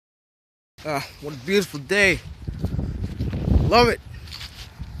What a beautiful day. Love it.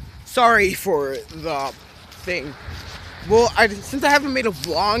 Sorry for the thing. Well, since I haven't made a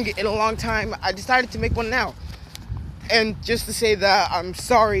vlog in a long time, I decided to make one now. And just to say that I'm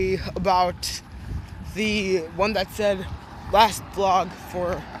sorry about the one that said last vlog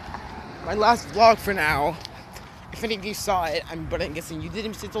for my last vlog for now. If any of you saw it, but I'm guessing you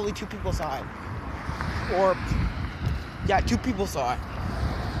didn't since only 2 people saw it. Or, yeah, 2 people saw it.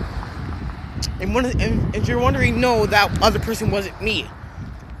 And if you're wondering, no, that other person wasn't me.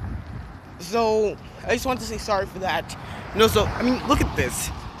 So, I just want to say sorry for that. Look at this.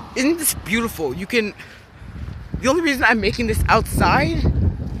 Isn't this beautiful? The only reason I'm making this outside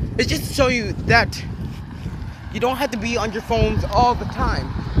is just to show you that you don't have to be on your phones all the time.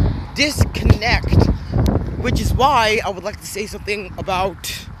 Disconnect. Which is why I would like to say something about,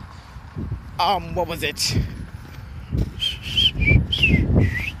 what was it?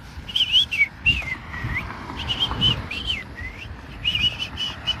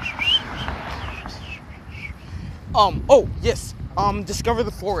 Oh, yes, Discover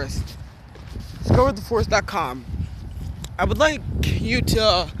the Forest. DiscoverTheForest.com. I would like you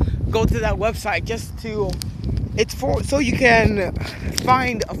to go to that website so you can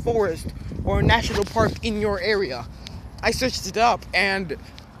find a forest or a national park in your area. I searched it up and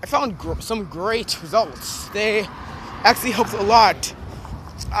I found some great results. They actually helped a lot.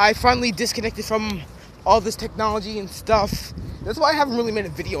 I finally disconnected from all this technology and stuff. That's why I haven't really made a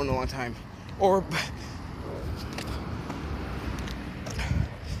video in a long time. Or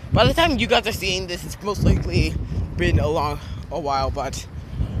by the time you guys are seeing this, it's most likely been a while, but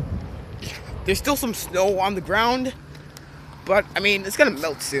there's still some snow on the ground. But it's gonna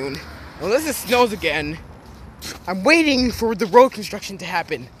melt soon. Unless it snows again. I'm waiting for the road construction to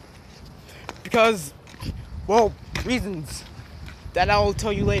happen. Because, well, reasons that I'll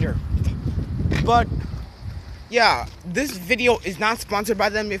tell you later. But, yeah, this video is not sponsored by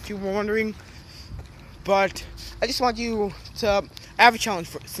them if you were wondering. But I just want you to, I have a challenge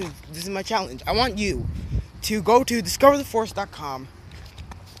since this is my challenge. I want you to go to discovertheforest.com,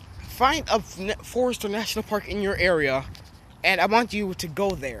 find a forest or national park in your area, and I want you to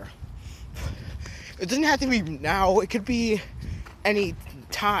go there. It doesn't have to be now, it could be any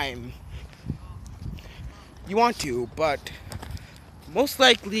time you want to, but most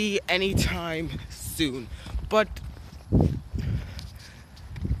likely anytime soon. But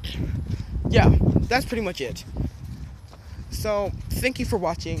yeah, that's pretty much it. So thank you for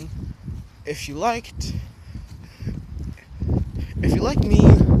watching. If you liked me,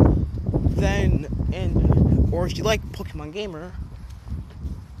 or if you like Pokemon Gamer,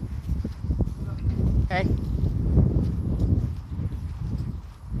 okay,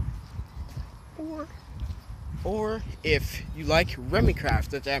 or if you like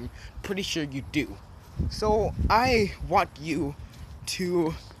Remicraft, which I'm pretty sure you do. So I want you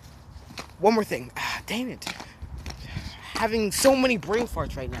to, one more thing, dang it, having so many brain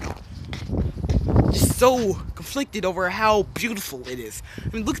farts right now, just so conflicted over how beautiful it is.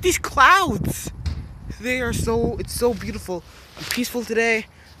 Look at these clouds. It's so beautiful and peaceful today.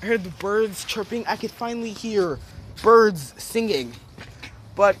 I heard the birds chirping. I could finally hear birds singing.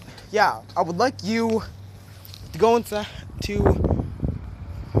 But yeah, I would like you to go to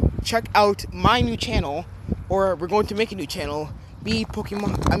check out my new channel, or we're going to make a new channel. Me,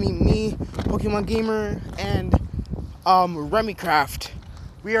 Pokemon Gamer, and Remicraft.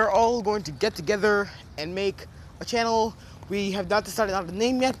 We are all going to get together and make a channel. We have not decided on the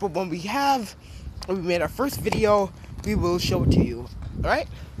name yet, but when we made our first video, we will show it to you. Alright?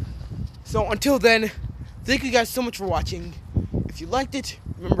 So until then, thank you guys so much for watching. If you liked it,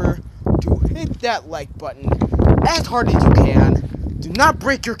 remember to hit that like button as hard as you can. Do not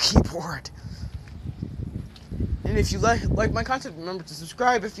break your keyboard. And if you like my content, remember to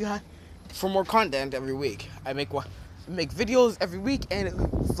subscribe for more content every week. I make videos every week and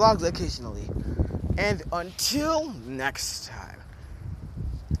vlogs occasionally. And until next time,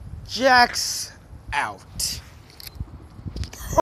 Jax out.